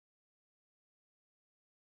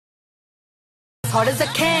hard as I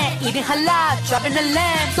can, eating halal, dropping the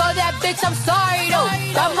lamb. So that bitch, I'm sorry though.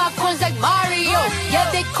 Got my coins like Mario.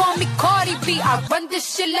 Yeah, they call me Cardi B. I run this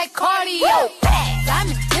shit like cardio.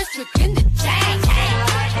 I'm in district in the chain.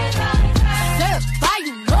 Certify,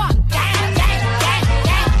 you know I'm gang, gang, gang,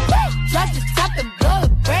 gang. Drop the top and blow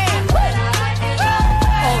the brand.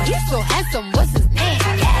 Oh, he's so handsome. What's his name?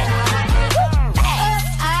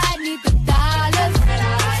 I need the dollars.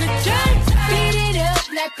 Beat it up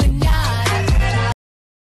like pinata.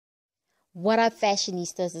 What up,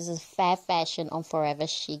 fashionistas? This is Fab Fashion on Forever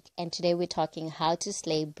Chic, and today we're talking how to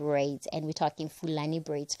slay braids, and we're talking Fulani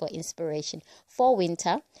braids for inspiration for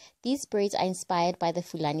winter. These braids are inspired by the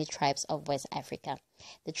Fulani tribes of West Africa.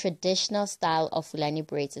 The traditional style of Fulani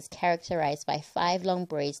braids is characterized by 5 long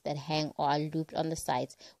braids that hang or are looped on the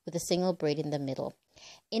sides with a single braid in the middle.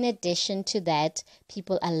 In addition to that,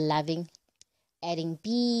 people are loving adding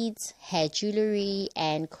beads, hair jewelry,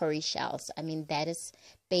 and courier shells. I mean, that is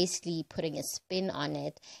basically putting a spin on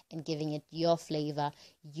it and giving it your flavor,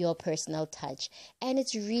 your personal touch. And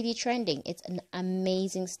it's really trending. It's an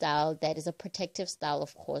amazing style that is a protective style,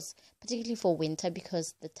 of course, particularly for winter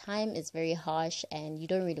because the time is very harsh and you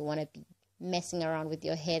don't really want to be messing around with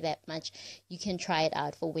your hair that much. You can try it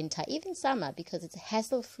out for winter, even summer, because it's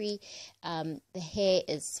hassle free. The hair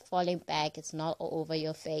is falling back, it's not all over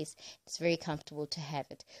your face. It's very comfortable to have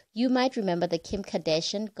it. You might remember that Kim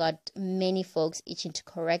Kardashian got many folks itching to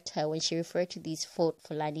correct her when she referred to these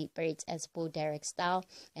Fulani braids as Bo Derek style,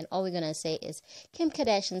 and all we're gonna say is Kim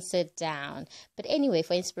Kardashian, sit down. But anyway,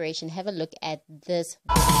 for inspiration, have a look at this.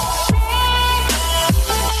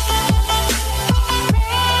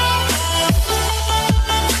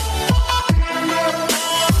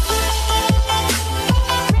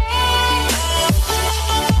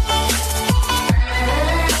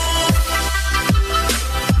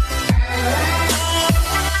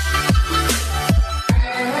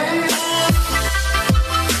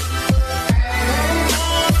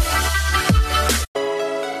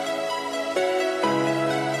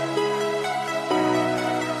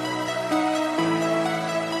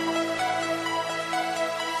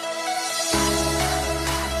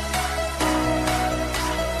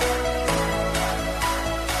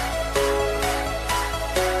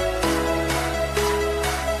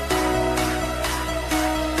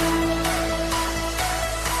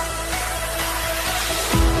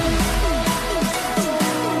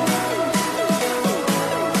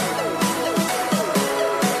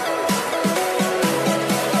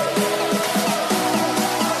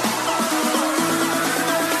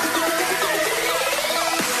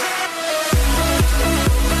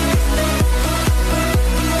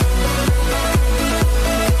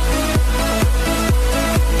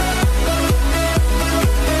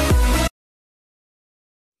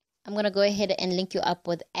 I'm going to go ahead and link you up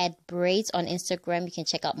with @braids on Instagram. You can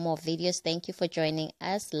check out more videos. Thank you for joining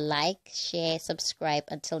us. Like, share, subscribe.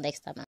 Until next time.